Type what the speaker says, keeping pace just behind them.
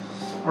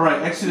All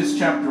right, Exodus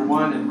chapter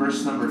 1 and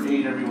verse number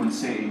 8. Everyone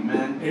say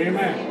amen.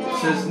 Amen.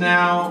 It says,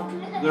 "Now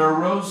there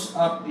arose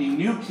up a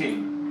new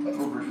king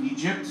over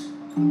Egypt."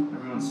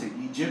 Everyone say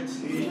Egypt.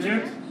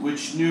 Egypt.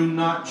 "Which knew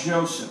not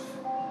Joseph.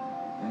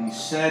 And he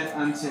said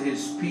unto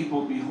his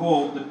people,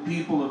 Behold, the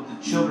people of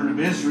the children of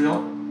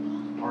Israel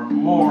are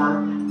more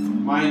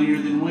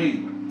mightier than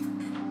we.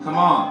 Come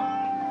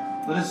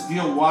on, let us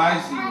deal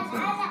wisely with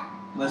them,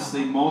 lest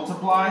they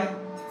multiply,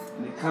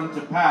 and it come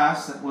to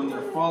pass that when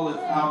there falleth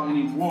out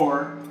any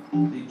war,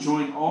 they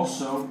join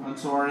also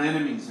unto our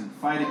enemies, and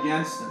fight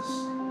against us,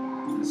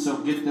 and so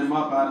get them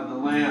up out of the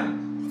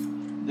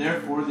land.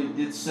 Therefore they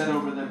did set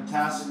over them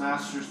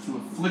taskmasters to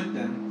afflict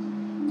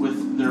them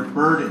with their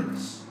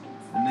burdens.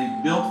 And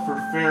they built for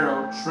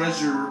Pharaoh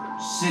treasure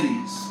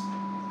cities,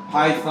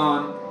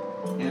 Pithom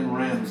and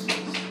Ramses."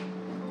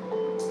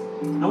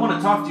 I want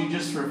to talk to you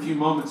just for a few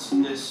moments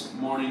this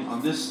morning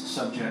on this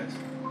subject.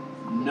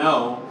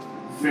 No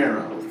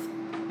Pharaoh.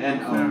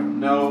 N-O.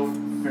 No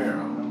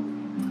Pharaoh.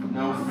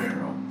 No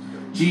Pharaoh.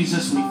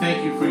 Jesus, we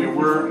thank you for your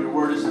word. Your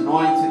word is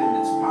anointed and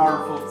it's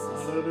powerful.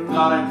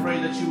 God, I pray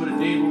that you would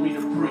enable me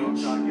to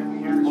preach.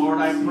 Lord,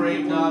 I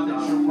pray, God,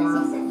 that your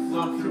word will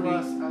flow through me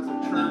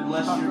and then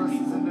bless your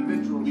people.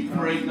 We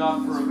pray,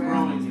 God, for a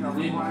growing and an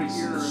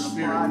increase in the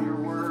Spirit.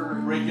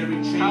 Break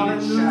every chain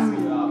and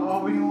shackle,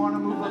 God.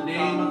 In the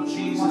name of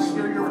Jesus,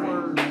 we pray.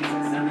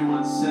 And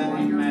everyone said,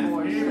 amen.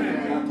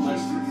 God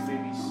bless you. You may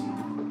be seated.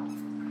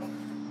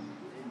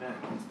 Amen.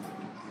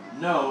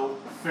 No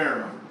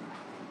Pharaoh.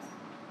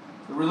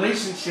 The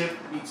relationship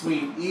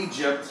between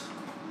Egypt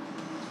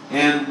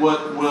and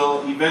what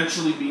will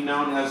eventually be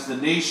known as the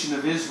nation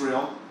of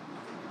Israel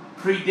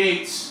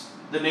predates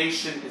the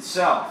nation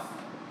itself.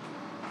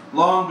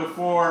 Long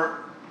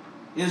before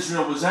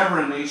Israel was ever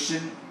a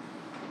nation,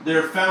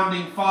 their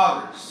founding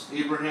fathers,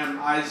 Abraham,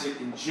 Isaac,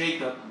 and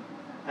Jacob,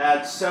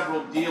 had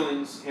several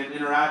dealings and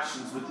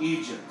interactions with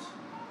Egypt.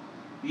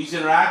 These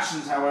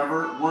interactions,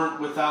 however, weren't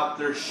without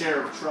their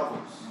share of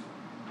troubles.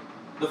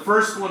 The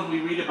first one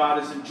we read about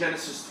is in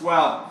Genesis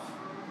 12.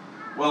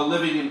 While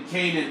living in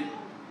Canaan,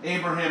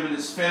 Abraham and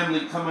his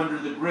family come under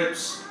the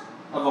grips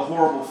of a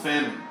horrible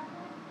famine.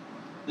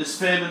 This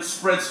famine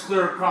spreads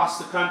clear across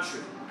the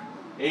country.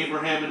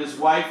 Abraham and his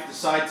wife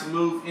decide to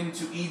move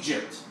into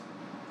Egypt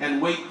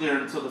and wait there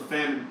until the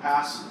famine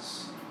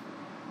passes.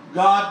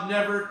 God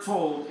never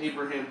told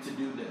Abraham to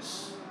do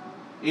this.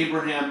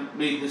 Abraham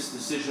made this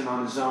decision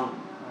on his own.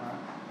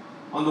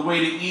 On the way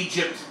to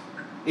Egypt,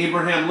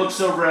 Abraham looks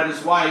over at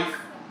his wife,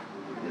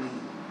 and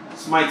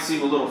this might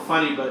seem a little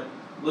funny, but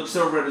looks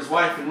over at his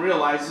wife and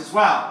realizes,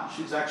 wow,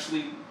 she's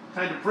actually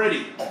kind of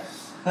pretty.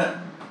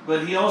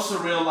 But he also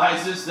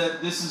realizes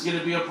that this is going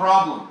to be a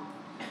problem.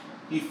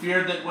 He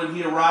feared that when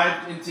he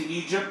arrived into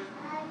Egypt,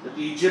 that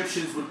the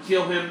Egyptians would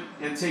kill him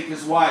and take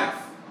his wife,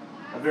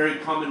 a very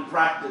common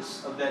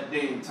practice of that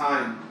day and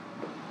time.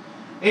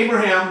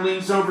 Abraham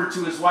leans over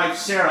to his wife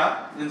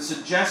Sarah and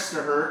suggests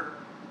to her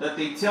that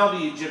they tell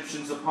the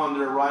Egyptians upon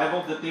their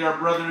arrival that they are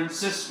brother and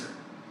sister.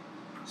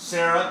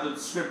 Sarah, the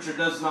scripture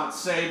does not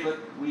say, but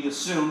we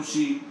assume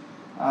she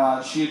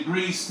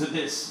agrees to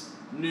this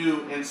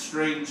new and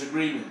strange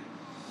agreement.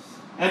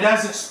 And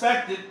as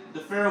expected, the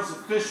Pharaoh's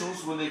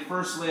officials, when they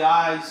first laid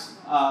eyes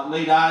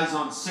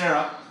on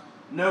Sarah,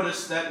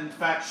 noticed that in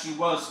fact she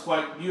was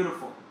quite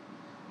beautiful.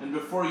 And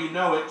before you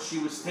know it, she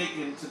was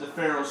taken to the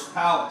Pharaoh's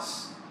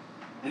palace.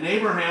 And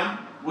Abraham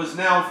was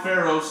now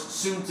Pharaoh's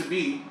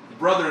soon-to-be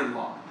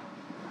brother-in-law.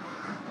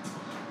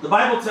 The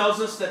Bible tells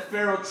us that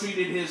Pharaoh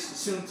treated his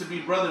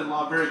soon-to-be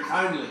brother-in-law very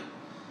kindly.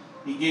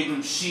 He gave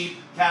him sheep,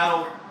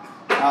 cattle,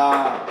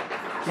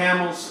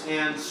 camels,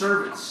 and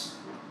servants.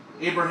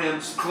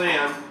 Abraham's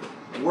plan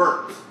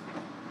worked.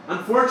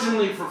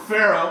 Unfortunately for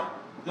Pharaoh,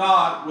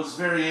 God was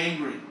very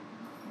angry.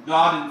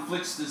 God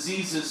inflicts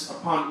diseases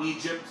upon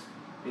Egypt,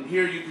 and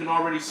here you can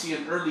already see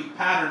an early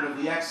pattern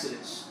of the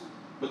Exodus.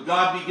 But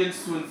God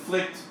begins to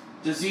inflict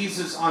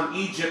diseases on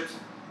Egypt,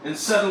 and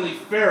suddenly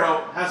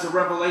Pharaoh has a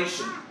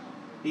revelation.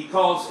 He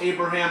calls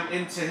Abraham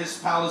into his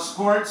palace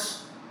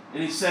courts,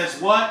 and he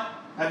says, "What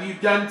have you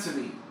done to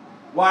me?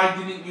 Why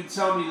didn't you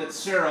tell me that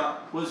Sarah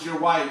was your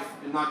wife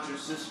and not your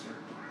sister?"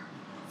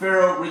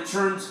 Pharaoh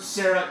returns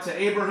Sarah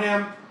to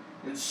Abraham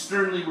and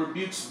sternly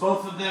rebukes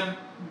both of them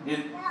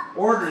and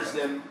orders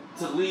them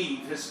to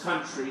leave his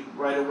country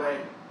right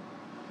away.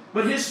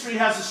 But history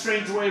has a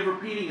strange way of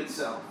repeating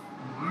itself.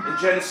 In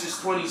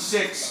Genesis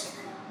 26,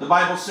 the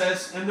Bible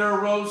says, "And there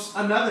arose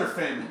another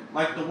famine,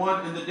 like the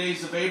one in the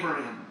days of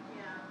Abraham.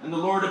 And the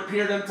Lord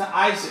appeared unto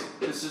Isaac,"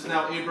 this is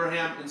now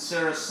Abraham and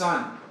Sarah's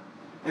son,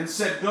 "and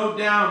said, Go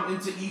down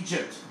into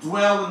Egypt,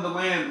 dwell in the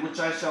land which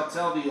I shall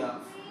tell thee of."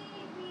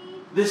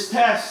 This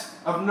test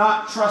of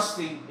not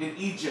trusting in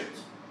Egypt,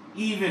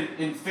 even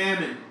in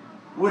famine,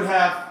 would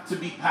have to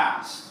be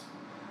passed.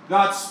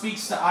 God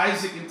speaks to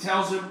Isaac and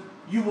tells him,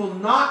 "You will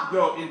not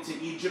go into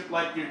Egypt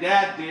like your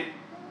dad did,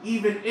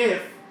 even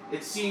if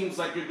it seems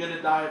like you're going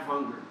to die of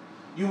hunger.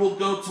 You will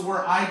go to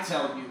where I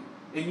tell you,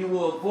 and you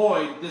will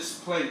avoid this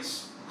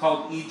place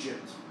called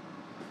Egypt."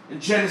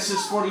 In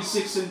Genesis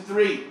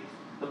 46:3,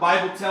 The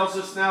Bible tells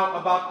us now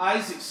about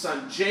Isaac's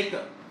son,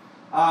 Jacob,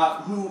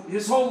 who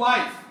his whole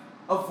life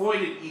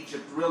avoided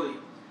Egypt, really.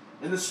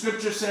 And the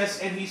scripture says,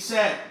 and he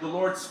said, the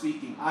Lord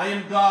speaking, I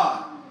am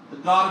God, the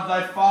God of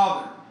thy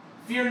father.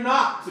 Fear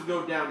not to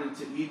go down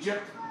into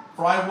Egypt,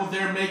 for I will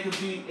there make of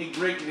thee a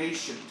great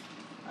nation.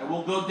 I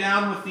will go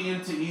down with thee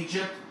into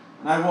Egypt,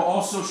 and I will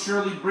also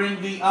surely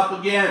bring thee up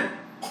again.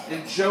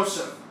 And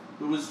Joseph,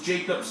 who was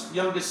Jacob's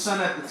youngest son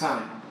at the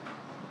time,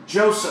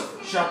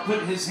 Joseph shall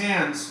put his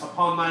hands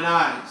upon thine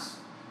eyes.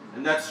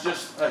 And that's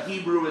just a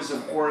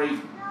Hebrewism or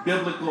a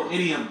biblical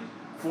idiom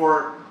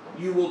for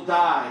you will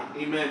die,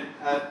 amen,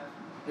 at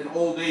an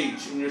old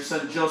age, and your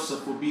son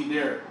Joseph will be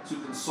there to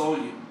console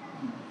you.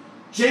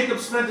 Jacob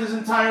spent his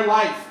entire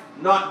life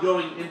not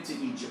going into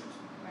Egypt.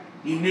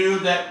 He knew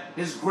that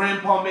his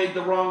grandpa made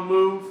the wrong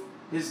move,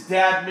 his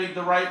dad made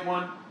the right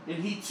one,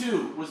 and he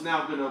too was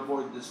now going to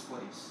avoid this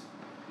place.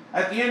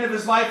 At the end of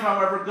his life,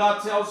 however,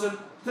 God tells him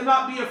to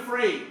not be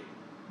afraid,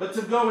 but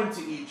to go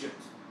into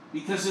Egypt,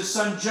 because his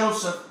son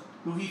Joseph,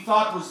 who he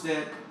thought was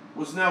dead,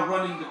 was now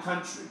running the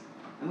country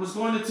and was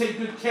going to take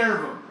good care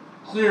of him,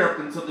 clear up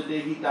until the day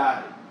he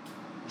died.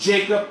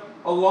 Jacob,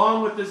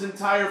 along with his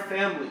entire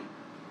family,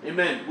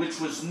 amen, which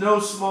was no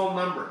small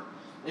number,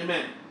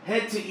 amen,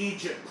 head to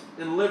Egypt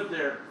and lived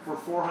there for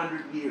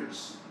 400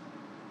 years.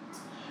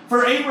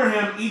 For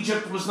Abraham,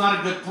 Egypt was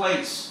not a good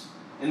place,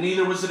 and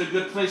neither was it a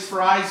good place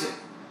for Isaac.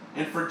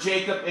 And for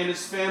Jacob and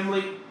his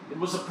family, it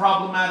was a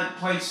problematic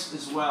place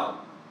as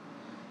well.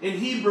 In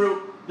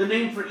Hebrew, the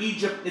name for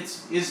Egypt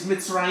is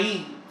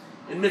Mitzrayim.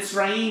 And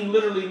Mitzrayim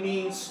literally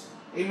means,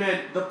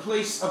 amen, the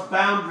place of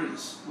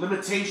boundaries,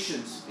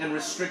 limitations, and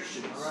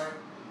restrictions. Right.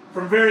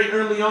 From very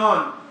early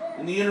on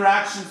in the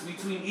interactions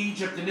between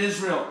Egypt and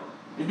Israel,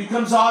 it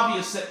becomes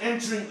obvious that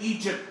entering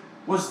Egypt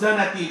was done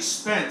at the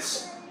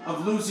expense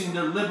of losing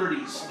their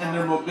liberties and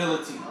their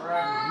mobility.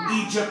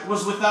 Right. Egypt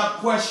was without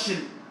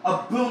question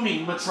a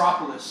booming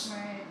metropolis.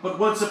 Right. But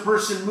once a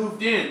person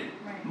moved in,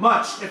 right,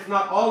 much, if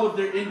not all of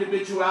their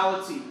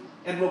individuality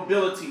and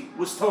mobility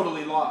was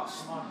totally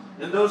lost.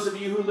 And those of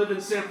you who live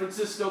in San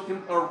Francisco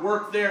or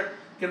work there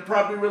can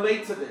probably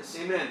relate to this.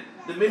 Amen.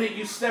 The minute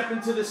you step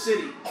into the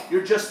city,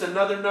 you're just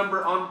another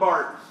number on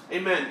BART.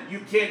 Amen. You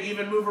can't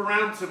even move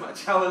around too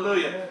much.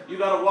 Hallelujah. You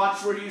got to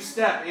watch where you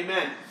step.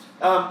 Amen.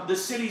 The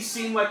cities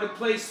seem like a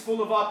place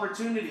full of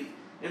opportunity,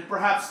 and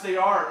perhaps they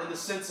are in the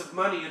sense of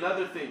money and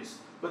other things.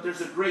 But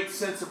there's a great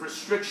sense of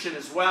restriction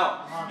as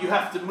well. You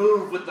have to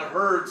move with the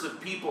herds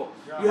of people.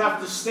 You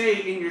have to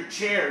stay in your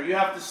chair. You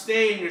have to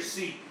stay in your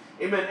seat.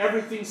 Amen.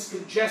 Everything's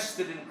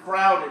congested and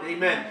crowded.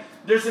 Amen.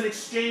 There's an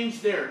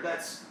exchange there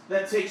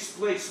that takes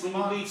place when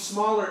you leave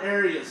smaller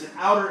areas and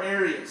outer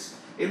areas.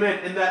 Amen.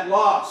 And that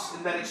loss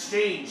and that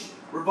exchange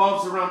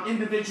revolves around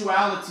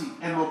individuality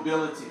and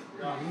mobility.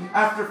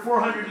 After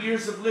 400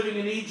 years of living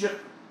in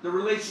Egypt, the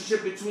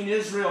relationship between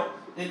Israel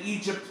and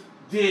Egypt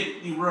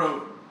did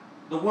erode.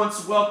 The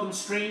once welcome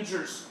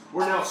strangers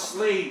were now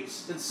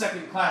slaves and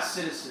second-class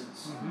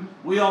citizens.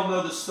 We all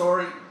know the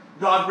story.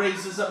 God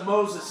raises up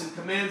Moses and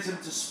commands him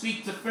to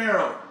speak to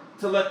Pharaoh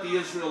to let the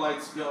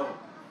Israelites go.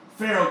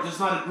 Pharaoh does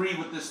not agree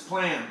with this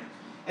plan.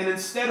 And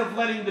instead of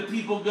letting the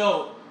people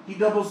go, he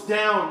doubles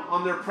down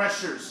on their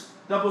pressures,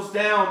 doubles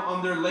down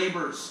on their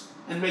labors,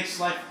 and makes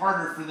life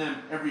harder for them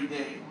every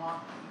day.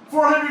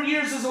 400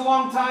 years is a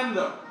long time,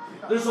 though.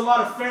 There's a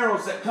lot of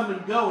pharaohs that come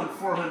and go in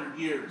 400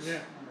 years.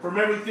 From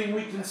everything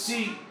we can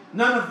see,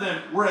 none of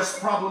them were as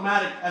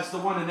problematic as the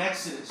one in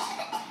Exodus.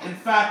 In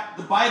fact,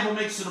 the Bible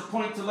makes it a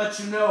point to let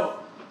you know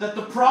that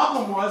the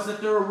problem was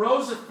that there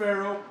arose a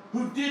Pharaoh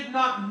who did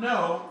not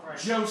know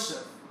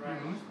Joseph.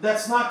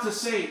 That's not to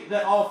say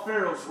that all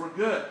pharaohs were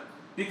good,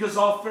 because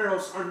all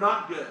pharaohs are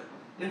not good.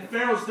 And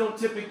pharaohs don't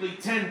typically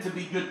tend to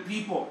be good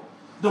people.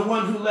 The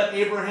one who let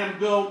Abraham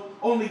go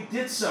only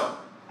did so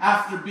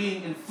after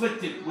being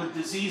inflicted with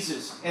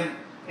diseases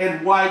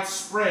and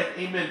widespread,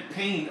 amen,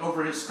 pain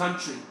over his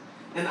country.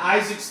 In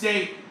Isaac's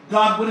day,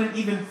 God wouldn't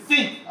even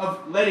think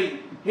of letting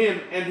him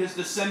and his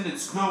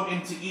descendants go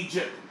into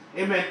Egypt.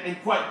 Amen.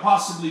 And quite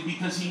possibly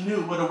because he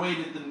knew what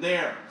awaited them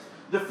there.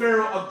 The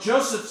Pharaoh of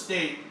Joseph's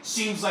day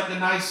seems like a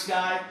nice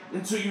guy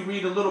until you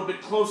read a little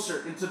bit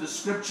closer into the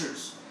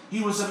scriptures.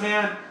 He was a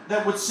man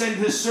that would send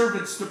his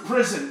servants to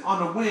prison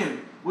on a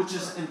whim, which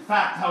is in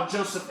fact how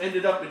Joseph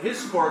ended up in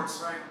his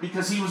courts,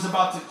 because he was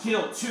about to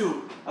kill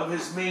two of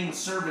his main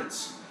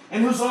servants,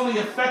 and whose only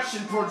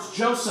affection towards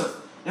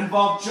Joseph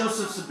involved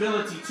Joseph's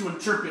ability to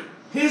interpret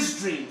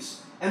his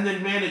dreams and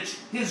then manage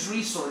his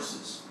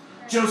resources.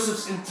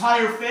 Joseph's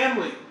entire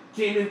family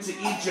came into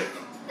Egypt.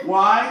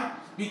 Why?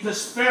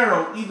 Because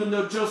Pharaoh, even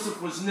though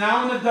Joseph was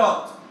now an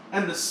adult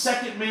and the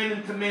second man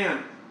in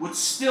command, would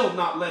still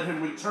not let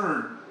him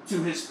return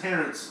to his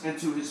parents and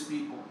to his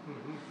people.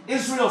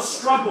 Israel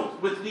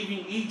struggled with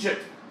leaving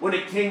Egypt when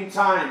it came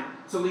time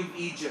to leave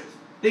Egypt.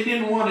 They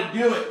didn't want to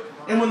do it.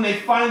 And when they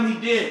finally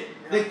did,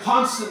 they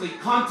constantly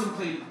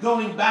contemplated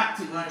going back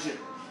to Egypt,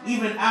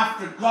 even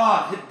after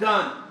God had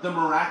done the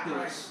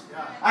miraculous.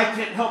 I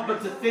can't help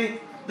but to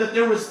think that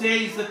there was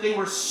days that they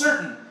were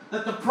certain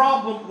that the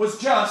problem was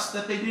just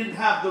that they didn't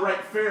have the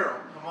right Pharaoh.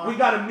 We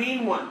got a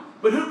mean one.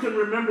 But who can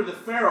remember the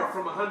Pharaoh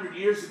from 100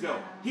 years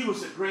ago? He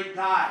was a great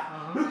guy.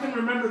 Who can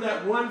remember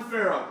that one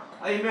Pharaoh,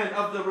 amen,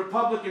 of the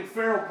Republican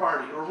Pharaoh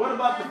party? Or what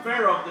about the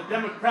Pharaoh of the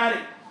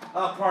Democratic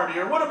party?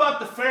 Or what about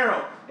the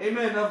Pharaoh,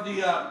 amen, of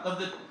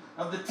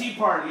the Tea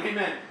Party?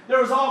 Amen.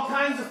 There was all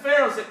kinds of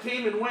pharaohs that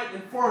came and went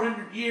in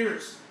 400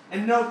 years.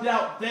 And no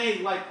doubt they,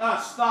 like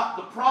us, thought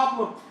the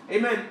problem,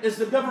 amen, is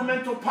the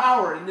governmental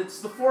power, and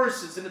it's the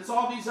forces, and it's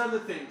all these other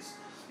things.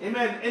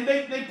 Amen. And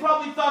they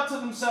probably thought to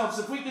themselves,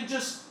 if we could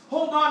just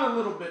hold on a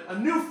little bit, a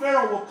new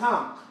Pharaoh will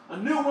come. A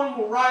new one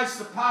will rise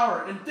to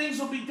power, and things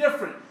will be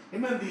different.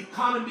 Amen. The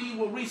economy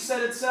will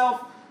reset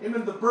itself.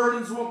 Amen. The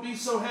burdens won't be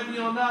so heavy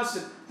on us,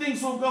 and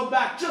things will go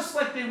back just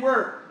like they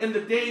were in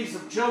the days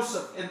of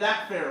Joseph and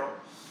that Pharaoh.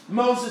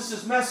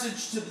 Moses'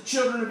 message to the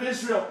children of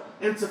Israel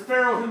and to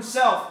Pharaoh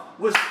himself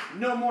was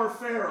no more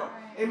Pharaoh.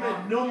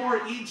 Amen. No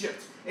more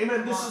Egypt.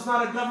 Amen. This is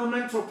not a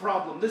governmental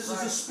problem. This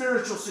is a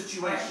spiritual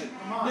situation.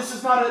 This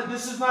is not a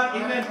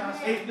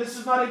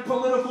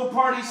political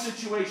party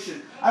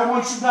situation. I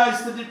want you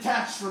guys to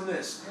detach from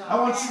this. I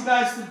want you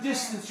guys to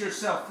distance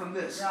yourself from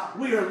this.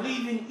 We are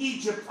leaving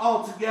Egypt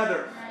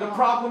altogether. The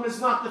problem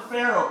is not the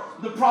Pharaoh.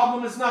 The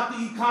problem is not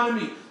the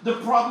economy. The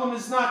problem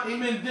is not,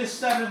 amen, this,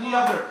 that, or the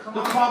other.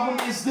 The problem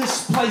is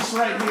this place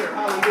right here.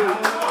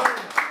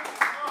 Hallelujah.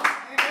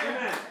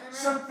 Amen.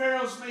 Some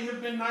pharaohs may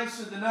have been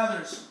nicer than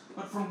others.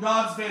 But from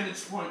God's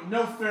vantage point,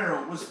 no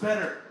Pharaoh was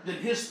better than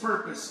his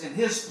purpose and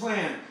his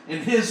plan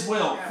and his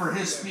will for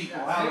his people.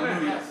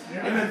 Hallelujah.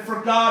 Amen. For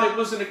God, it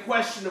wasn't a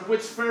question of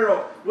which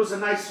Pharaoh was a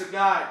nicer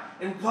guy.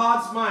 In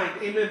God's mind,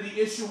 amen,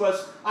 the issue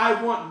was,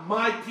 I want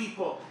my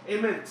people,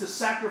 amen, to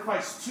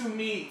sacrifice to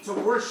me, to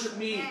worship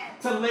me,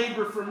 to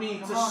labor for me,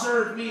 to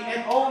serve me,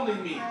 and only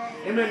me.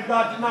 Amen.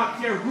 God did not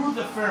care who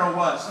the Pharaoh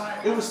was.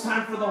 It was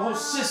time for the whole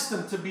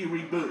system to be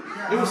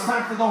rebooted. It was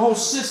time for the whole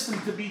system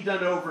to be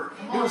done over.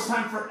 It was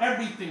time for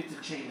everything to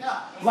change.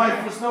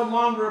 Life was no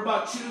longer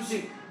about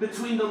choosing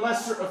between the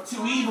lesser of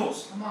two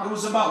evils. It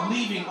was about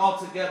leaving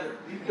altogether.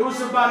 It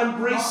was about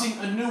embracing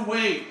a new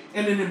way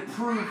and an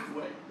improved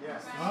way.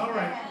 Yes. All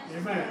right.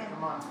 Amen.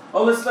 Come on.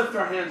 Oh, let's lift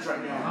our hands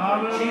right now.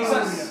 Hallelujah.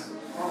 Jesus.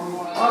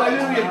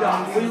 Hallelujah,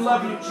 God. We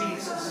love you,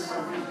 Jesus.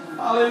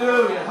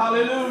 Hallelujah.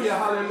 Hallelujah.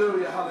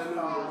 Hallelujah.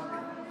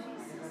 Hallelujah.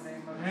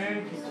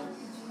 Thank you.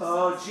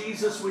 Oh,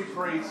 Jesus, we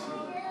praise you.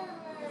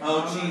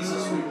 Oh,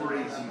 Jesus, we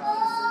praise you.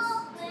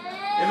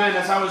 Amen.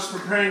 As I was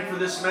preparing for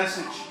this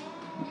message,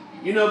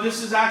 you know,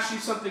 this is actually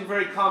something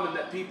very common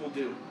that people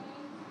do.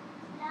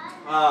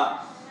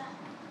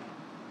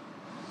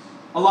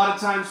 A lot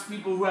of times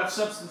people who have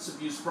substance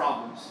abuse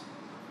problems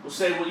will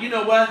say, well, you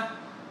know what?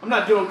 I'm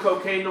not doing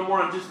cocaine no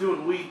more. I'm just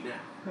doing weed now.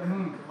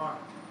 Come on.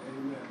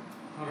 Amen.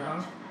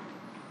 Uh-huh.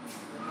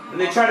 And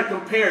they try to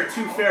compare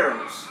two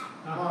pharaohs.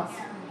 Uh-huh.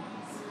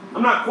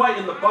 I'm not quite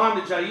in the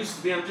bondage I used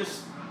to be. I'm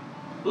just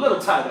a little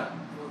tied up.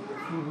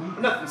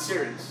 Nothing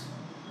serious.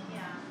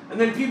 And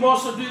then people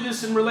also do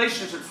this in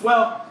relationships.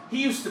 Well,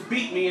 he used to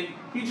beat me and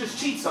he just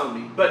cheats on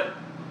me. But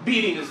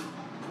cheating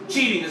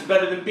is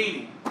better than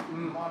beating.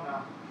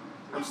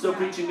 I'm still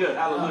preaching good.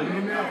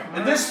 Hallelujah.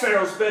 And this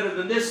Pharaoh's better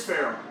than this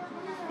Pharaoh.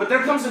 But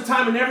there comes a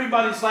time in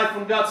everybody's life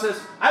when God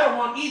says, I don't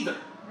want either.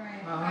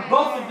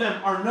 Both of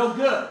them are no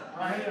good.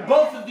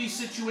 Both of these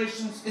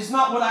situations is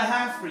not what I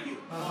have for you.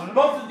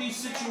 Both of these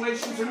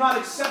situations are not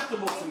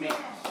acceptable to me.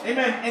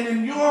 Amen. And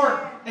in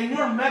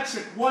your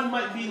metric, one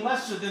might be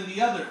lesser than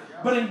the other.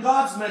 But in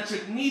God's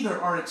metric, neither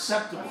are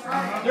acceptable.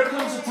 There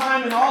comes a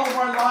time in all of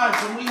our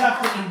lives when we have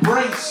to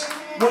embrace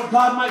what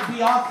God might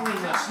be offering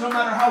us, no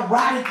matter how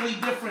radically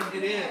different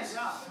it is.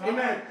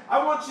 Amen.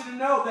 I want you to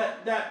know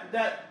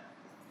that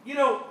you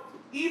know,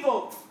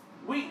 evil,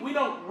 we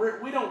don't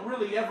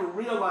really ever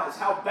realize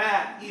how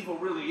bad evil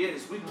really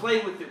is. We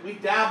play with it. We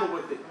dabble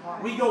with it.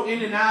 We go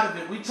in and out of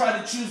it. We try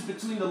to choose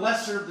between the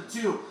lesser of the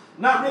two,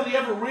 not really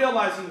ever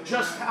realizing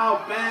just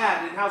how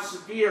bad and how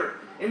severe,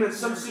 amen,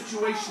 some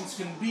situations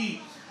can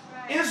be.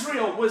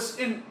 Israel was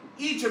in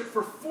Egypt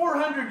for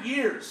 400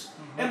 years.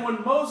 And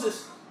when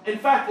Moses, in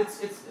fact,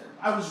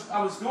 I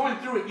was going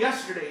through it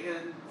yesterday,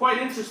 and quite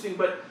interesting,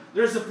 but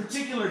there's a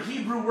particular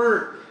Hebrew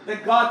word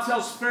that God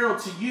tells Pharaoh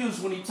to use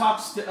when he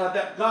talks to,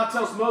 that God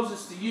tells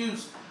Moses to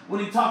use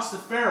when he talks to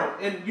Pharaoh.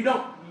 And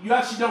you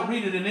actually don't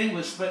read it in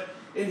English, but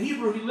in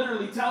Hebrew he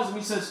literally tells him,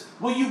 he says,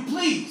 will you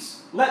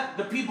please let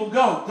the people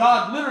go?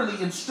 God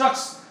literally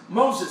instructs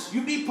Moses,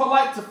 you be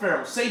polite to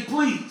Pharaoh, say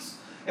please.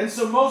 And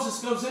so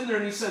Moses goes in there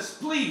and he says,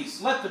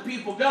 please let the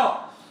people go.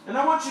 And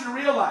I want you to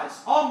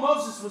realize, all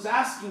Moses was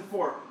asking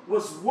for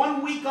was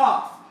 1 week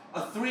off,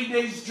 a 3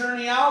 days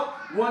journey out,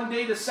 1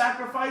 day to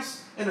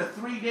sacrifice, and a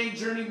 3-day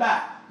journey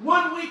back.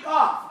 1 week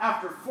off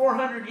after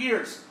 400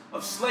 years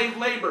of slave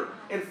labor,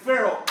 and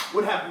Pharaoh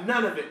would have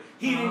none of it.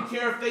 He didn't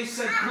care if they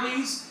said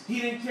please.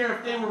 He didn't care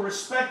if they were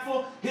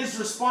respectful. His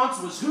response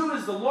was, who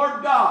is the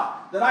Lord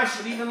God that I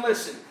should even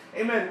listen?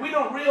 amen, we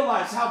don't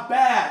realize how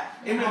bad,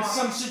 amen,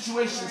 some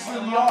situations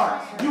really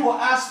are. You will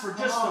ask for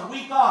just a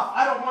week off.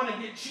 I don't want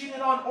to get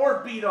cheated on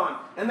or beat on.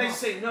 And they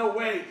say, no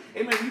way.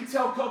 Amen. You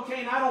tell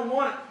cocaine, I don't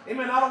want it.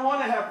 Amen. I don't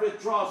want to have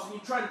withdrawals. And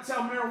you try to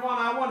tell marijuana,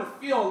 I want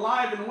to feel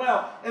alive and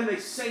well. And they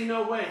say,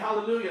 no way.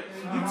 Hallelujah.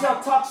 You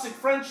tell toxic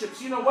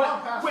friendships, you know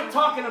what? Quit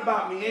talking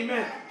about me.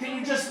 Amen. Can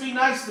you just be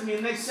nice to me?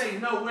 And they say,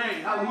 no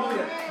way.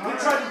 Hallelujah. We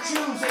try to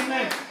choose,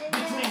 amen,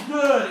 between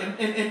good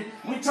and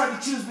we try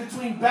to choose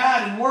between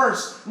bad and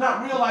worse,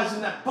 not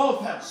realizing that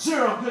both have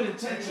zero good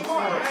intentions for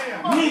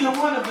us. Neither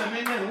one of them,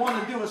 amen,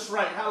 want to do us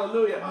right.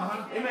 Hallelujah.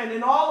 Amen.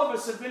 And all of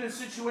us have been in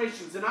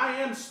situations, and I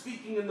am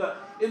speaking in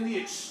the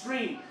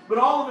extreme, but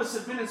all of us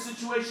have been in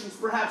situations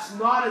perhaps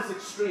not as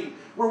extreme,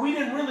 where we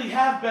didn't really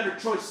have better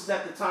choices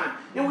at the time.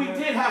 And we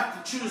did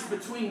have to choose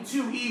between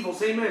two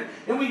evils. Amen.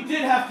 And we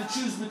did have to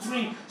choose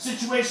between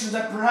situations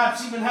that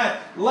perhaps even had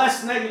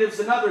less negatives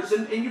than others.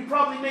 And you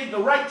probably made the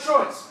right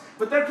choice.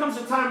 But there comes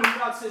a time when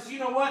God says, you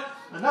know what?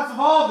 Enough of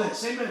all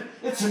this. Amen.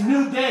 It's a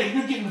new day.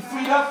 You're getting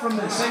freed up from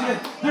this. Amen.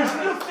 There's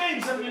new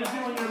things I'm going to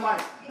do in your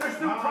life. There's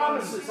new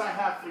promises I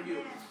have for you.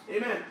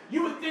 Amen.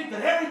 You would think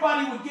that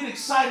everybody would get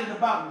excited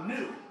about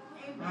new.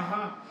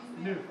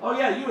 New. Oh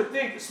yeah, you would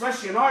think,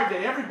 especially in our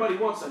day, everybody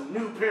wants a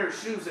new pair of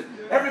shoes and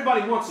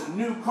everybody wants a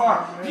new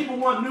car. People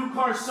want new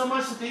cars so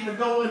much that they even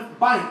go and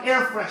buy an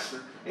air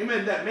freshener.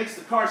 Amen. That makes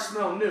the car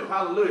smell new.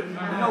 Hallelujah.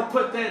 And they'll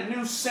put that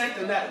new scent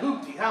in that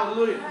hoopty.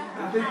 Hallelujah.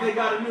 And think they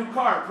got a new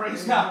car.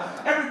 Praise God.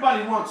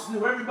 Everybody wants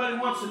new. Everybody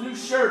wants a new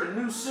shirt, a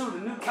new suit,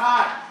 a new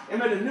tie.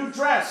 Amen. A new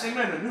dress.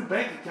 Amen. A new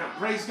bank account.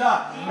 Praise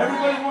God.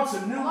 Everybody wants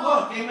a new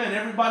look. Amen.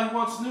 Everybody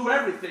wants new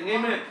everything.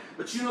 Amen.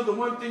 But you know the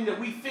one thing that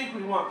we think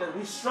we want, that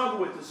we struggle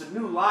with, is a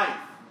new life.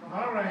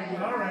 All right,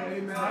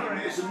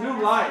 amen. It's a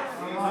new life.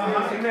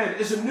 Amen.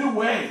 It's a new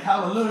way.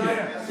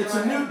 Hallelujah. It's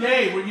a new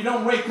day where you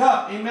don't wake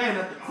up, amen,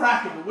 at the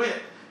crack of the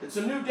whip. It's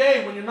a new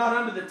day when you're not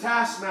under the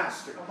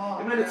taskmaster.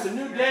 Amen. It's a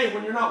new day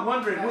when you're not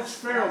wondering which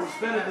Pharaoh was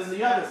better than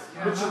the other.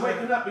 But you're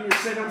waking up and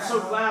you're saying, I'm so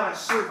glad I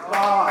serve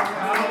God.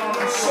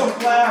 I'm so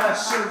glad I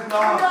serve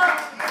God.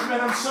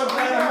 Amen. I'm so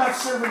glad I'm not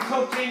serving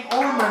cocaine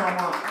or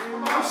marijuana.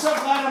 I'm so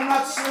glad I'm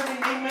not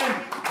serving,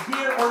 amen,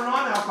 beer or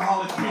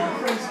non-alcoholic beer.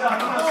 Praise God.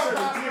 I'm not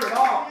serving beer at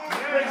all.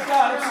 Praise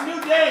God. It's a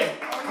new day.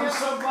 I'm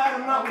so glad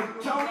I'm not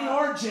with Tony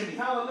or Jimmy.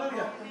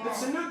 Hallelujah.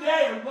 It's a new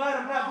day. I'm glad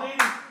I'm not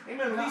dating,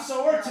 amen, Lisa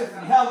or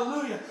Tiffany.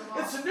 Hallelujah.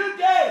 It's a new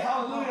day.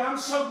 Hallelujah. I'm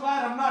so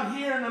glad I'm not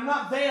here and I'm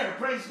not there.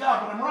 Praise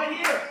God. But I'm right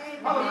here.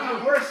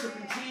 Hallelujah.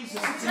 Worshiping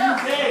Jesus. It's a new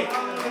day.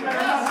 Amen. I'm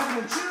not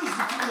having to choose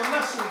between the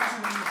lesser of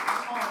two evils.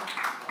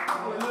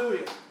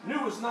 Hallelujah.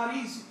 New is not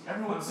easy.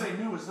 Everyone say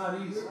new is not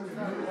easy.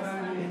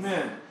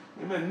 Amen.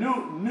 Amen.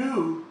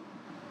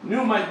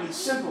 New might be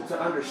simple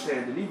to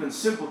understand and even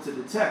simple to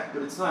detect,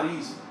 but it's not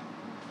easy.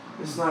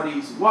 It's not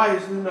easy. Why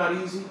is new not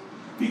easy?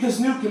 Because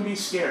new can be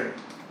scary.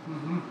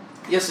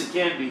 Yes, it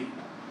can be.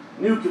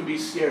 New can be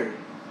scary.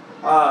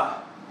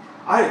 I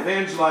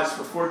evangelized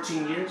for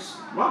 14 years.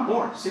 Well,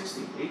 more,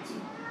 16, 18.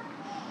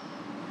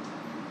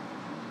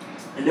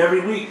 And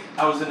every week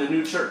I was in a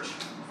new church.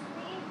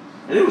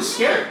 And it was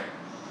scary.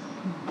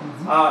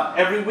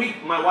 Every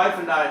week my wife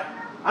and I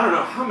don't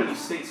know how many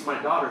states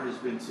my daughter has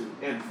been to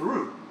and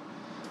Peru.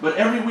 But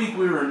every week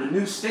we were in a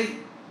new state.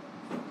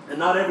 And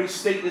not every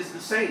state is the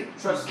same.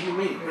 Trust you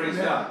me. Praise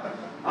God.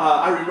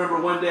 I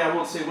remember one day, I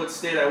won't say what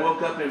state I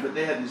woke up in, but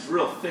they had these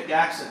real thick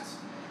accents.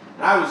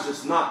 And I was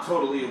just not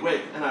totally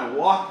awake. And I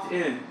walked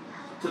in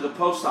to the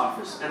post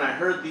office and I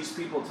heard these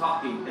people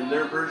talking in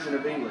their version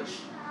of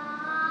English.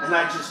 And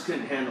I just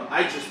couldn't handle it.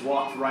 I just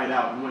walked right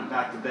out and went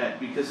back to bed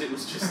because it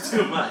was just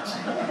too much.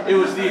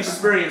 The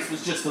experience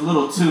was just a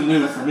little too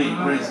new for me.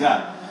 Praise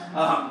God.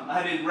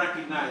 I didn't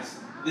recognize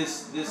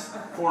this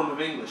form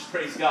of English.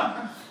 Praise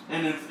God.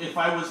 And if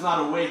I was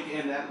not awake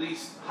and at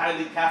least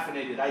highly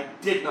caffeinated, I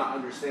did not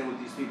understand what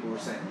these people were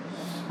saying.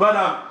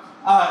 But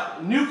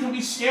new can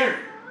be scary.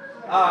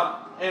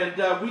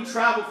 And we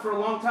traveled for a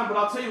long time. But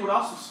I'll tell you what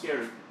else was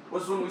scary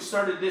was when we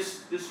started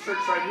this church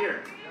right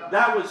here.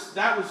 That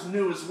was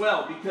new as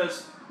well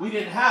because we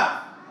didn't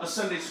have a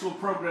Sunday school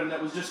program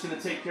that was just going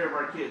to take care of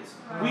our kids.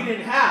 We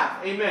didn't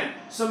have, amen,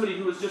 somebody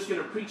who was just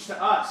going to preach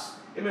to us.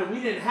 Amen.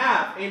 We didn't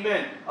have,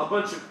 amen, a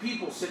bunch of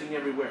people sitting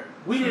everywhere.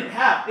 We didn't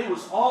have, it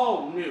was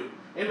all new.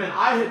 Amen.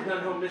 I had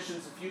done home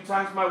missions a few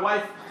times. My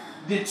wife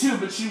did too,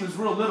 but she was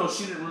real little.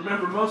 She didn't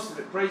remember most of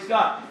it. Praise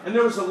God. And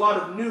there was a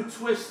lot of new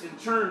twists and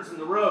turns in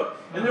the road.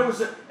 And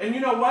and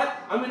you know what?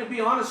 I'm going to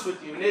be honest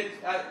with you. And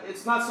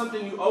it's not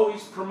something you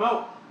always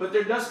promote, but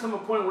there does come a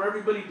point where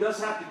everybody does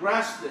have to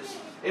grasp this.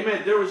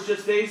 Amen. There was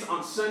just days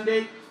on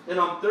Sunday and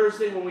on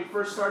Thursday when we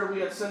first started. We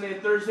had Sunday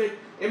and Thursday.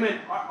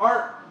 Amen.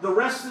 The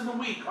rest of the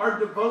week, our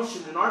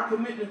devotion and our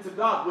commitment to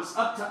God was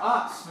up to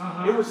us.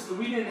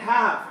 We didn't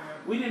have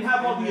We didn't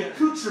have all the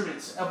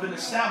accoutrements of an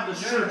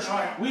established church.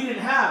 We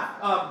didn't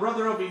have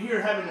brother over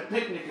here having a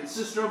picnic and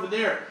sister over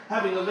there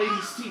having a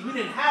ladies' tea. We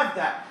didn't have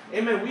that.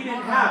 Amen. We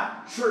didn't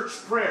have church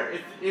prayer.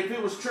 If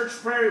it was church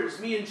prayer, it was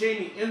me and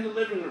Jamie in the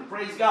living room,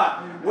 praise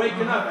God,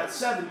 waking up at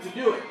 7 to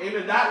do it.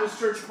 Amen. That was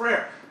church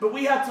prayer. But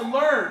we had to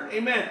learn,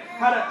 amen,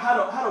 how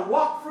to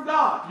walk for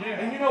God. Yeah.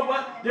 And you know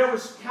what? There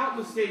was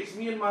countless days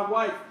me and my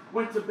wife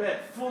went to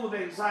bed full of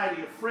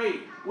anxiety, afraid.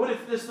 What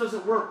if this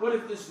doesn't work? What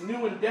if this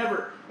new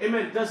endeavor,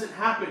 amen, doesn't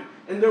happen?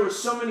 And there were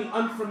so many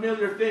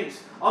unfamiliar things.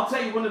 I'll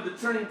tell you one of the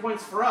turning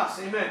points for us,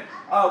 amen,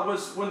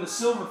 was when the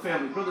Silva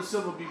family, Brother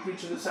Silva will be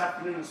preaching this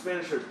afternoon in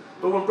Spanish church.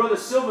 But when Brother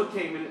Silva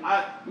came in,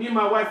 me and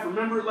my wife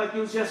remember it like it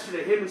was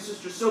yesterday. Him and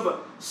Sister Silva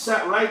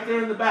sat right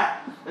there in the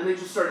back, and they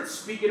just started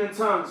speaking in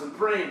tongues and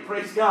praying,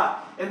 praise God,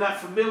 and that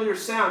familiar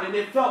sound. And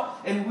it felt,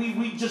 and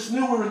we just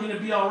knew we were going to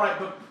be all right.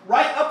 But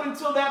right up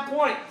until that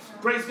point,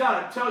 praise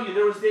God, I tell you,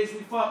 there was days we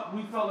felt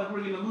like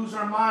we were going to lose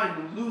our mind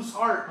and lose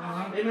heart.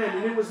 Amen.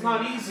 And it was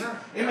not easy.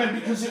 Amen.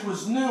 Because it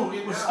was new.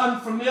 It was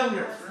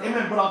unfamiliar.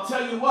 Amen. But I'll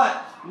tell you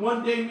what,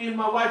 one day me and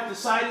my wife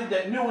decided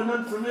that new and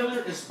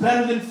unfamiliar is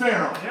better than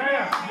Pharaoh.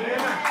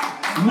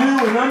 New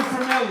and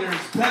unfamiliar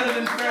is better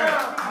than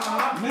Pharaoh.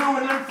 New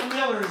and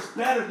unfamiliar is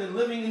better than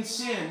living in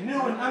sin.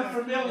 New and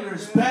unfamiliar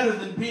is better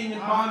than being in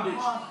bondage.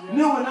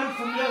 New and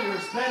unfamiliar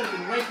is better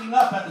than waking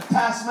up at the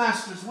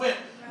taskmaster's whip.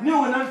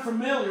 New and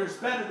unfamiliar is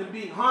better than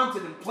being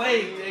haunted and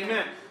plagued.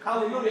 Amen.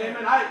 Hallelujah.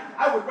 Amen.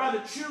 I would rather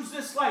choose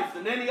this life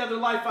than any other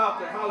life out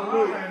there.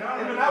 Hallelujah.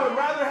 Amen. I would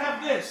rather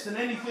have this than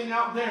anything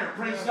out there.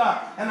 Praise God.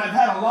 And I've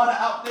had a lot of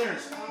out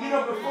there's. You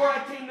know, before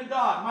I came to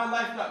God, my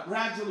life got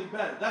gradually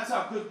better. That's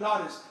how good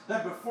God is.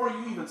 That before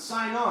you even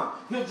sign on,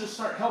 He'll just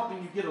start helping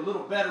you get a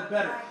little better.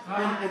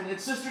 And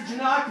Sister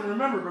Janelle, I can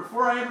remember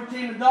before I ever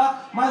came to God,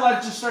 my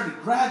life just started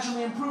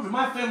gradually improving.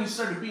 My family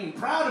started being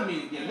proud of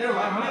me again. They're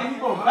like, man, you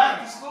going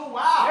back to school?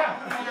 Wow.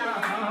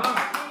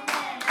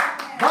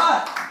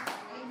 But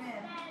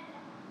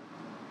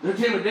there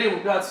came a day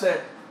when God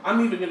said,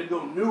 I'm even going to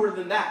go newer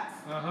than that.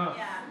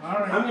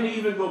 I'm going to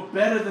even go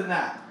better than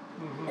that.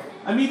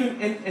 I'm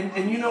even,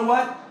 and you know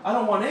what? I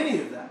don't want any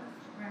of that.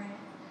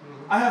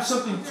 I have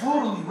something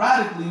totally,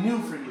 radically new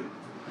for you.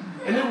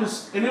 And it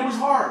was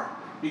hard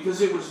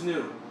because it was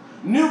new.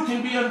 New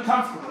can be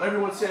uncomfortable.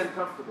 Everyone say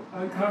uncomfortable.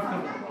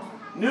 Uncomfortable.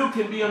 New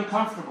can be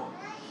uncomfortable.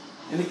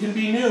 And it can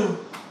be new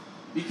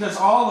because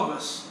all of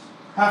us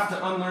have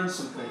to unlearn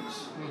some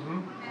things.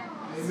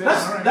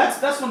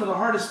 That's one of the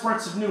hardest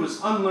parts of new is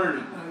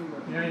unlearning.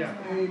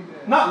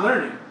 Not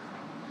learning.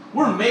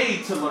 We're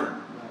made to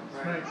learn.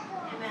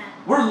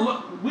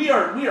 We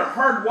are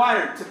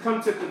hardwired to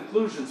come to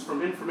conclusions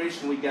from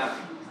information we gather.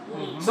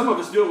 Some of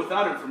us do it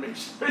without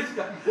information.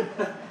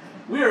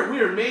 we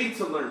are made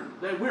to learn.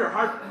 We are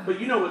hard, but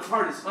you know what's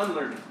hard is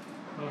unlearning.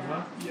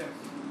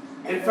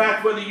 In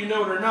fact, whether you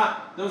know it or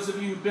not, those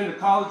of you who've been to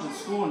college and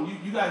school, and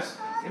you guys,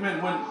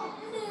 amen.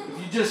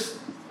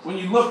 When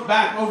you look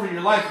back over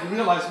your life, you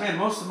realize, man,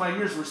 most of my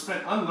years were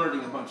spent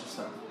unlearning a bunch of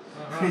stuff.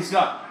 Praise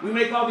God. We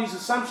make all these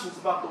assumptions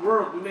about the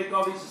world. We make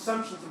all these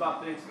assumptions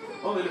about things,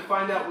 only to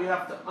find out we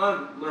have to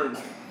unlearn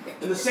them.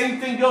 And the same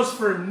thing goes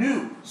for a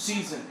new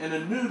season and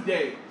a new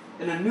day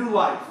and a new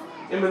life.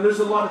 Amen. There's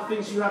a lot of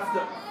things you have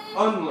to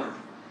unlearn.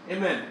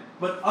 Amen.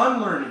 But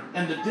unlearning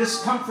and the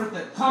discomfort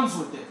that comes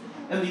with it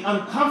and the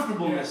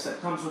uncomfortableness that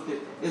comes with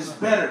it is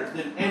better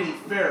than any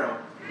Pharaoh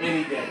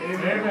any day.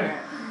 Amen.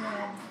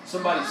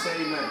 Somebody say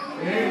amen.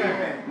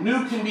 Amen.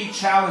 New can be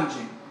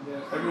challenging.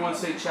 Everyone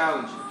say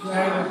challenging.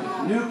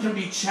 New can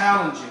be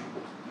challenging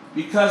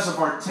because of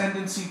our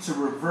tendency to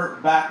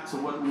revert back to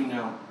what we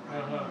know.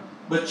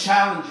 But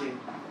challenging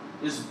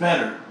is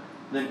better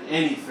than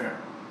any Pharaoh.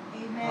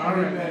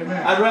 Amen.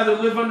 I'd rather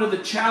live under the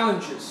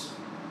challenges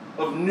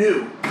of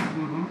new,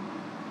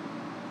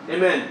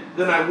 amen,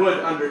 than I would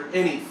under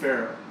any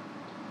Pharaoh.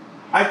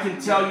 I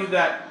can tell you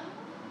that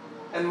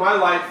in my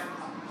life,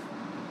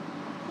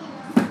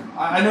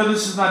 I know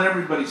this is not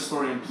everybody's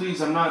story, and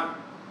please, I'm not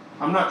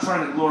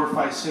trying to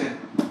glorify sin.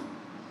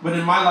 But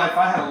in my life,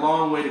 I had a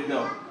long way to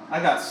go.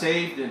 I got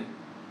saved, and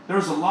there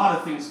was a lot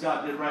of things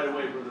God did right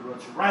away, Brother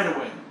Rocha, right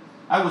away.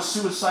 I was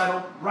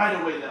suicidal,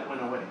 right away that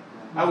went away.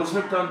 I was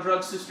hooked on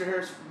drugs, Sister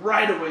Harris,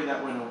 right away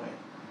that went away.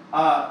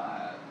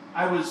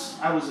 I was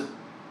a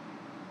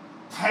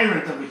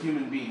tyrant of a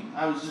human being.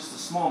 I was just a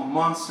small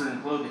monster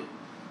in clothing.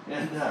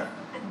 And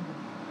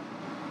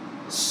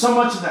so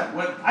much of that,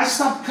 I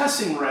stopped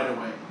cussing right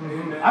away.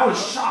 I was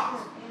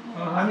shocked.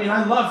 I mean,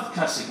 I loved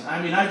cussing.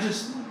 I mean,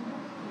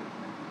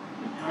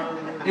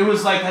 it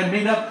was like I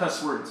made up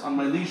cuss words on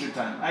my leisure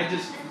time.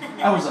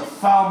 I was a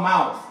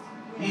foul-mouthed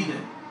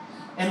heathen.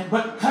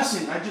 But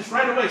cussing, I just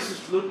right away,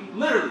 Sister Lupe,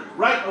 literally,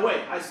 right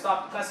away, I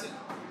stopped cussing.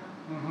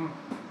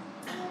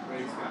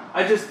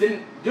 I just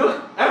didn't do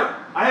it, ever.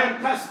 I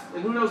haven't cussed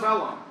in who knows how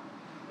long.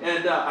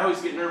 And I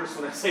always get nervous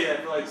when I say that.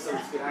 I feel like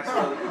someone's going to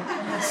accidentally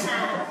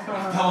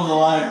tell the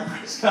liar.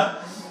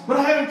 But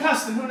I haven't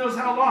cussed in who knows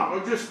how long.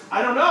 Or just,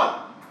 I don't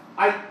know.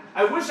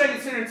 I wish I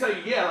could sit here and tell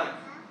you, yeah, like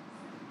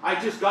I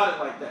just got it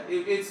like that.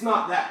 It's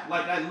not that.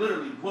 Like I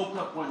literally woke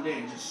up one day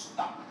and just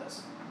stopped. That's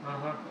it.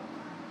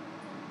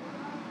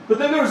 But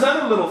then there was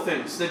other little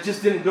things that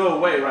just didn't go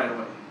away right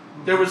away.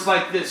 There was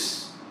like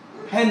this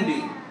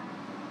pending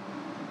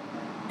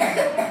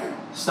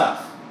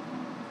stuff.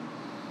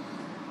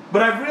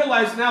 But I've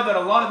realized now that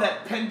a lot of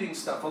that pending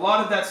stuff, a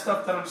lot of that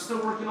stuff that I'm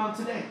still working on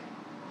today,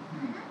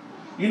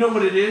 you know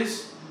what it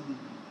is?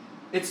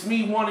 It's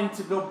me wanting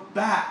to go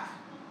back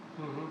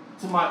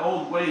to my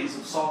old ways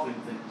of solving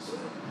things.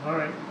 All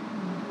right.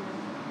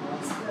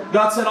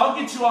 God said, I'll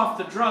get you off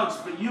the drugs,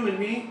 but you and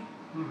me,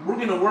 we're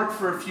going to work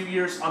for a few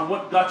years on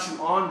what got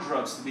you on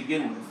drugs to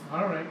begin with.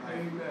 All right.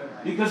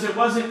 Because it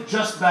wasn't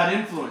just bad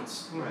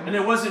influence. And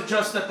it wasn't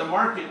just that the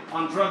market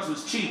on drugs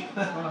was cheap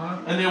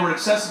and they were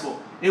accessible.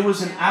 It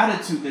was an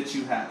attitude that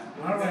you had.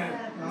 All right.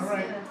 All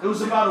right. It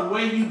was about a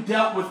way you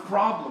dealt with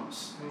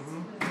problems.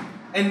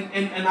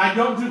 And I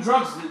don't do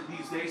drugs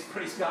these days,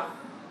 praise God.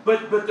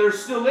 But there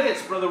still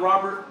is, Brother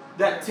Robert,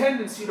 that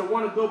tendency to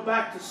want to go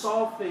back to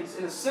solve things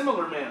in a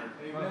similar manner.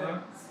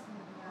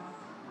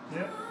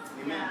 Yep.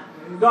 Amen.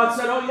 God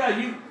said, oh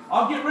yeah,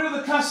 I'll get rid of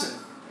the cussing.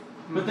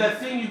 But that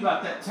thing you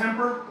got, that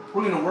temper,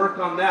 we're going to work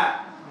on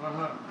that.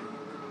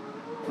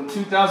 From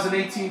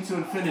 2018 to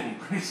infinity.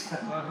 Praise God.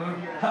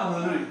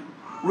 Hallelujah.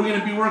 We're going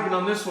to be working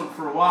on this one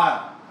for a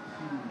while.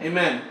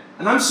 Amen.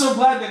 And I'm so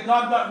glad that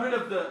God got rid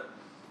of the,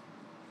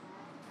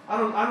 I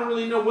don't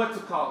really know what to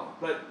call it,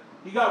 but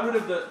He got rid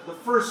of the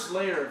first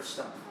layer of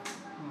stuff.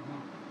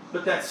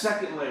 But that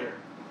second layer,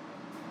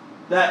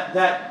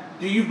 that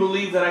do you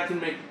believe that I can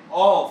make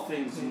all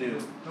things new?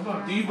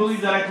 Do you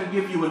believe that I can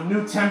give you a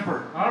new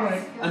temper? All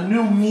right. A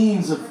new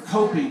means of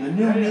coping, a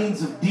new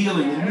means of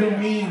dealing, a new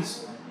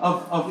means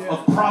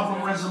of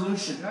problem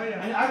resolution.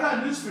 And I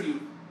got news for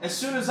you. As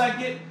soon as I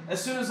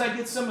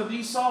get some of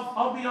these solved,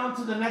 I'll be on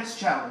to the next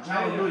challenge.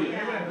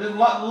 Hallelujah.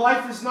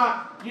 Life is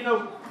not,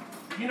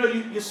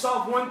 you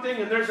solve one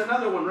thing and there's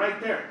another one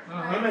right there.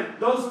 Amen.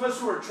 Those of us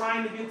who are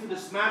trying to get to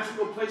this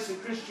magical place in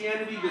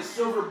Christianity, this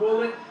silver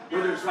bullet,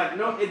 where there's like,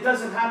 no, it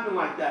doesn't happen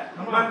like that.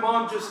 My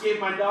mom just gave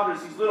my daughters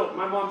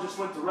my mom just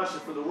went to Russia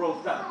for the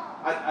World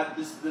Cup.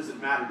 This doesn't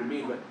matter to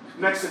me, but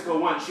Mexico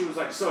won. She was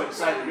like so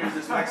excited. Here's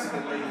this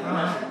Mexican lady in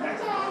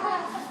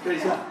Russia.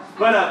 Praise God.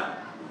 But,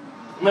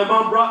 my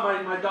mom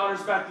brought my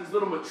daughters back these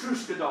little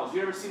Matryoshka dolls.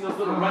 You ever seen those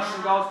little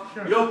Russian dolls?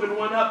 Sure. You open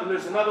one up and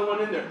there's another one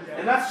in there.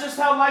 And that's just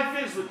how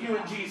life is with you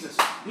and Jesus.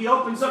 He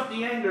opens up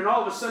the anger and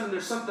all of a sudden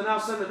there's something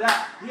else under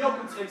that. He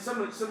opens, and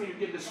some of you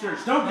get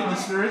discouraged. Don't get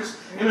discouraged.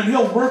 Amen.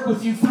 He'll work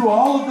with you through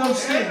all of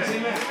those things.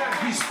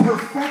 Amen. He's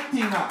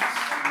perfecting us.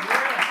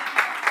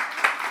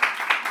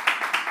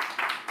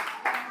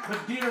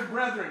 But dear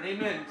brethren,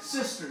 amen,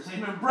 sisters,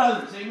 amen,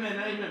 brothers,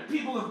 amen,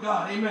 people of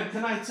God, amen,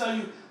 can I tell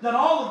you that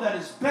all of that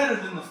is better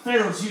than the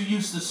pharaohs you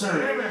used to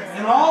serve.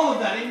 And all of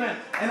that, amen.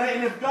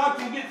 And if God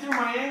can get through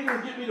my anger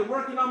and get me to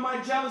working on my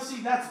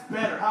jealousy, that's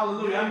better.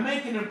 Hallelujah. I'm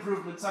making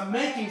improvements. I'm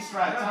making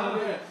strides.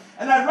 Hallelujah.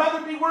 And I'd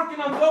rather be working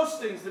on those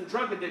things than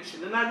drug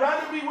addiction. And I'd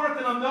rather be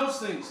working on those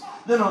things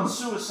than on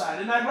suicide.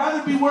 And I'd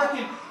rather be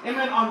working,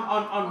 amen,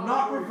 on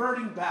not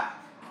reverting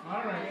back.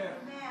 All right.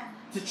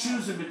 To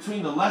choose in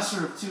between the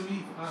lesser of two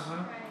evils.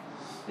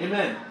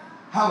 Amen.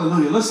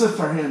 Hallelujah. Let's lift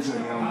our hands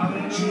right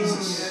now.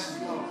 Jesus.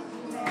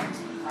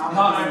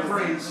 God, I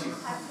praise you.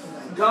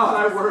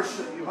 God, I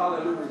worship you.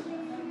 Hallelujah.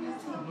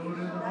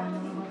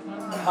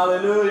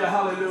 Hallelujah,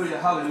 hallelujah,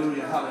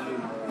 hallelujah,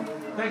 hallelujah.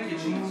 Thank you,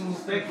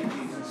 Jesus. Thank you,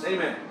 Jesus.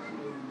 Amen.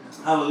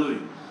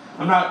 Hallelujah.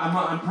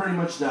 I'm pretty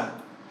much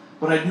done.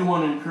 But I do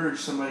want to encourage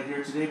somebody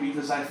here today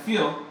because I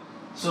feel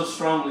so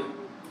strongly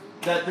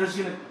that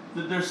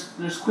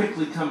there's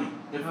quickly coming.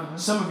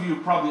 Some of you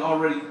have probably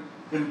already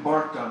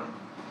embarked on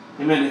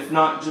it. Amen. If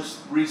not just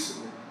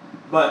recently.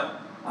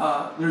 But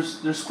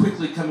there's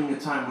quickly coming a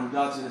time when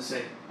God's going to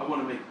say, I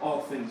want to make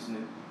all things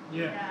new.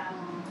 Yeah.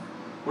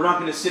 We're not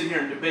going to sit here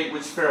and debate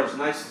which Pharaoh's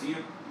nice to you.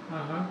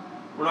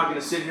 We're not going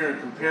to sit here and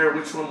compare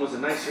which one was a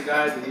nicer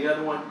guy than the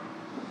other one.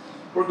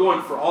 We're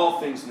going for all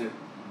things new.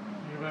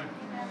 Amen.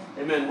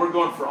 Amen. We're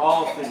going for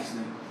all things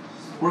new.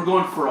 We're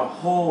going for a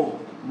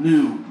whole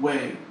new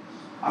way.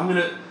 I'm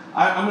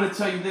going to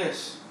tell you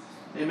this.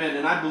 Amen.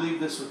 And I believe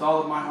this with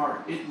all of my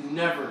heart. It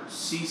never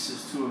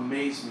ceases to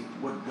amaze me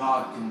what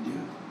God can do.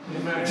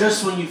 Amen.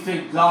 Just when you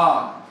think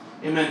God,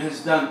 amen,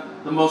 has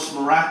done the most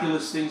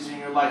miraculous things in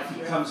your life,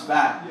 He comes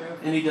back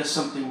and He does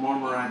something more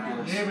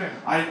miraculous. Amen.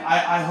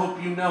 I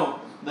hope you know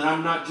that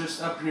I'm not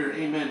just up here,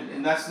 amen,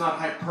 and that's not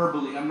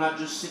hyperbole. I'm not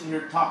just sitting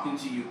here talking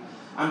to you.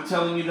 I'm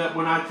telling you that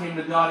when I came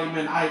to God,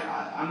 amen,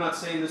 I'm not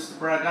saying this to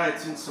brag. I had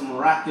seen some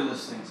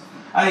miraculous things.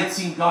 I had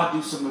seen God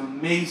do some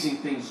amazing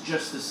things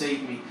just to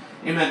save me.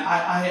 Amen.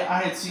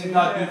 I had seen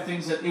God do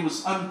things that it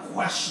was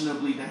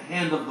unquestionably the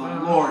hand of the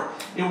Lord.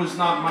 It was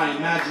not my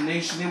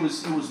imagination. It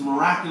was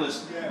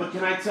miraculous. But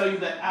can I tell you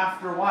that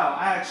after a while,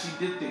 I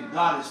actually did think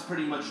God has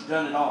pretty much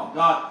done it all.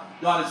 God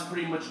God has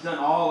pretty much done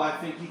all I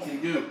think He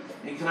can do.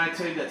 And can I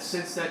tell you that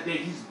since that day,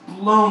 He's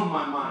blown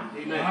my mind.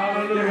 Amen.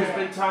 Hallelujah. There has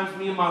been times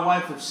me and my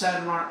wife have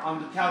sat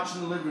on the couch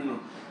in the living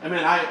room.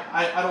 Amen.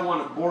 I don't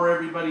want to bore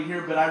everybody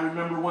here, but I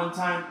remember one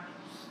time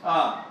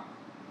I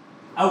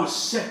was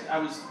sick. I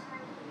was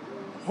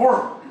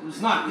horrible. It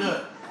was not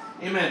good.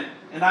 Amen.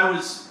 And I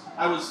was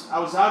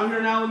out here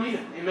in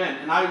Alameda. Amen.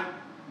 And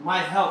my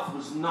health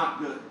was not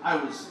good.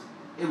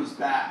 It was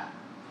bad.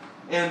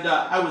 And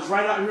I was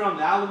right out here on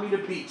the Alameda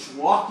beach,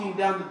 walking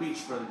down the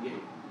beach, Brother Gabe.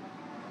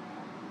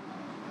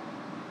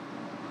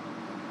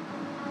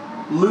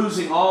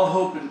 Losing all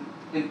hope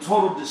in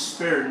total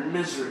despair and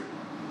misery.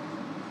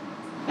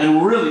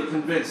 And really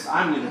convinced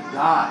I'm going to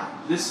die.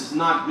 This is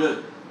not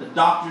good. The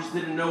doctors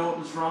didn't know what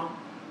was wrong.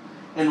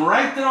 And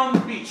right there on the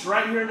beach,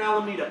 right here in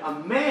Alameda, a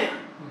man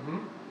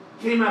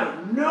came out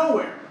of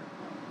nowhere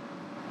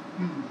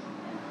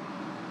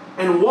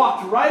and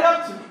walked right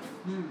up to me.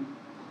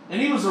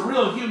 And he was a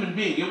real human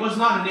being. It was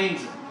not an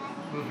angel.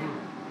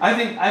 I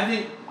think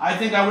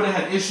I would have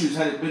had issues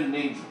had it been an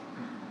angel.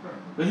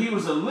 But he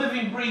was a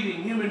living,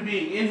 breathing human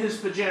being in his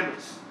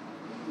pajamas.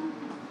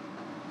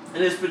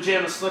 In his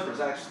pajama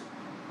slippers, actually.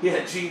 He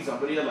had jeans on,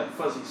 but he had like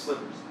fuzzy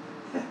slippers.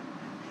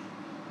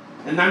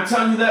 And I'm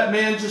telling you, that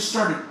man just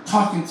started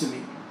talking to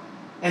me.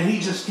 And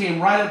he just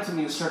came right up to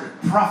me and started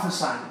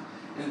prophesying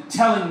and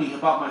telling me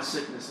about my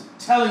sickness and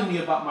telling me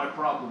about my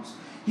problems.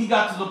 He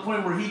got to the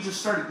point where he just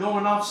started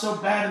going off so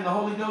bad in the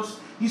Holy Ghost,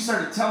 he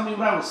started telling me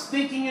what I was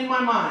thinking in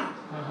my mind.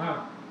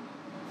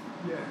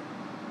 Yeah.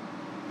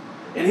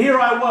 And here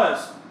I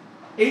was,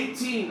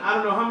 18, I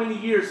don't know how many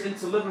years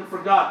into living for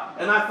God,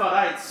 and I thought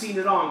I had seen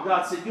it all. And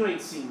God said, you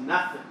ain't seen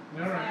nothing.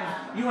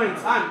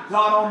 I'm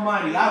God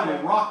Almighty. I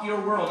will rock your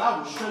world. I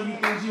will show you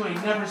things you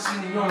ain't never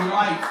seen in your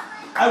life.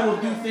 I will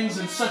do things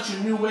in such a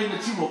new way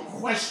that you will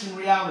question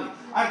reality.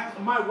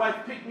 My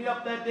wife picked me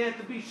up that day at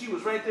the beach. She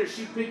was right there.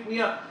 She picked me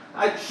up.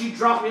 She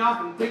dropped me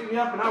off and picked me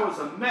up, and I was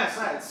a mess.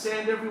 I had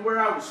sand everywhere.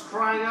 I was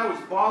crying. I was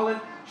bawling.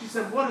 She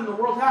said, what in the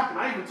world happened?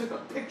 I even took a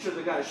picture of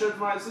the guy. I showed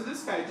him. I said,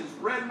 this guy just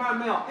read my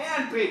mail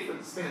and paid for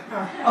the stamp.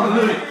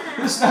 Hallelujah.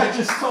 This guy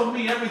just told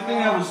me everything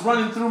that was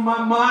running through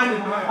my mind.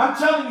 And I'm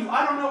telling you,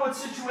 I don't know what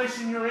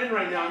situation you're in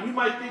right now. And you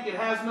might think it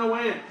has no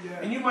end.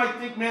 And you might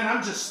think, man,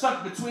 I'm just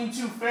stuck between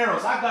two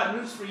pharaohs. I got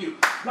news for you.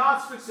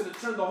 God's fixing to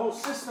turn the whole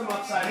system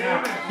upside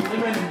down.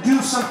 Amen. And do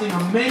something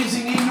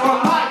amazing in your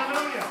life.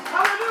 Hallelujah.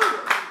 Hallelujah.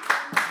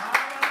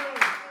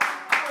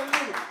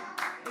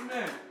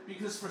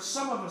 Because for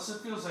some of us,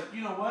 it feels like,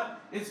 you know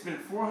what? It's been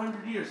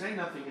 400 years. Ain't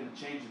nothing going to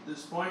change at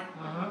this point.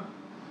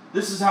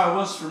 This is how it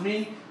was for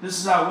me. This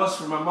is how it was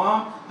for my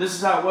mom. This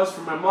is how it was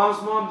for my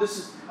mom's mom.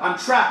 I'm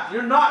trapped.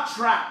 You're not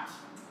trapped.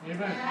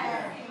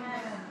 Amen.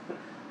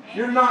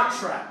 You're not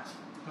trapped.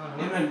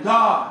 Amen.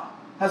 God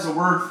has a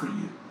word for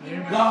you.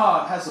 Amen.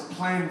 God has a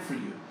plan for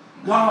you.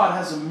 God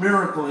has a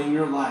miracle in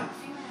your life.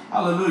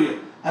 Hallelujah.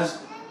 Has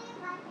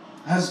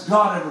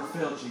God ever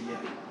failed you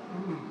yet?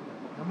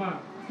 Come on.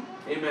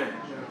 Amen.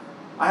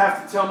 I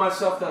have to tell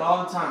myself that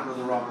all the time,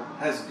 Brother Robert.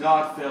 Has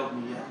God failed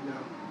me yet? No.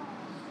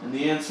 And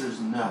the answer is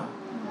no.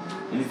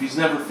 And if He's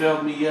never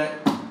failed me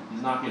yet,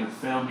 He's not going to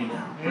fail me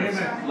now.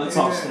 Amen. Let's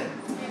all stand.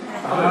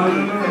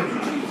 Hallelujah.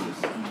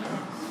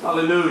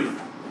 Hallelujah.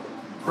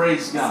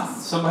 Praise God.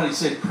 Somebody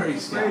say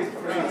praise God.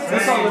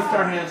 Let's all lift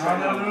our hands right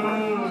now.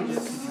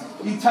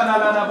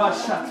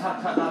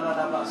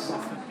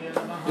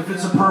 If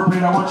it's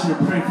appropriate, I want you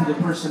to pray for the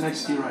person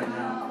next to you right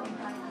now.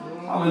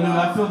 Hallelujah.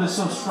 I feel this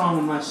so strong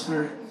in my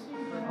spirit.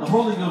 The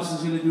Holy Ghost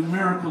is going to do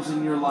miracles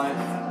in your life.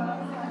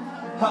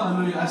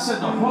 Hallelujah. I said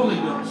the Holy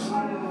Ghost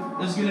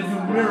is going to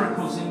do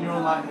miracles in your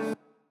life.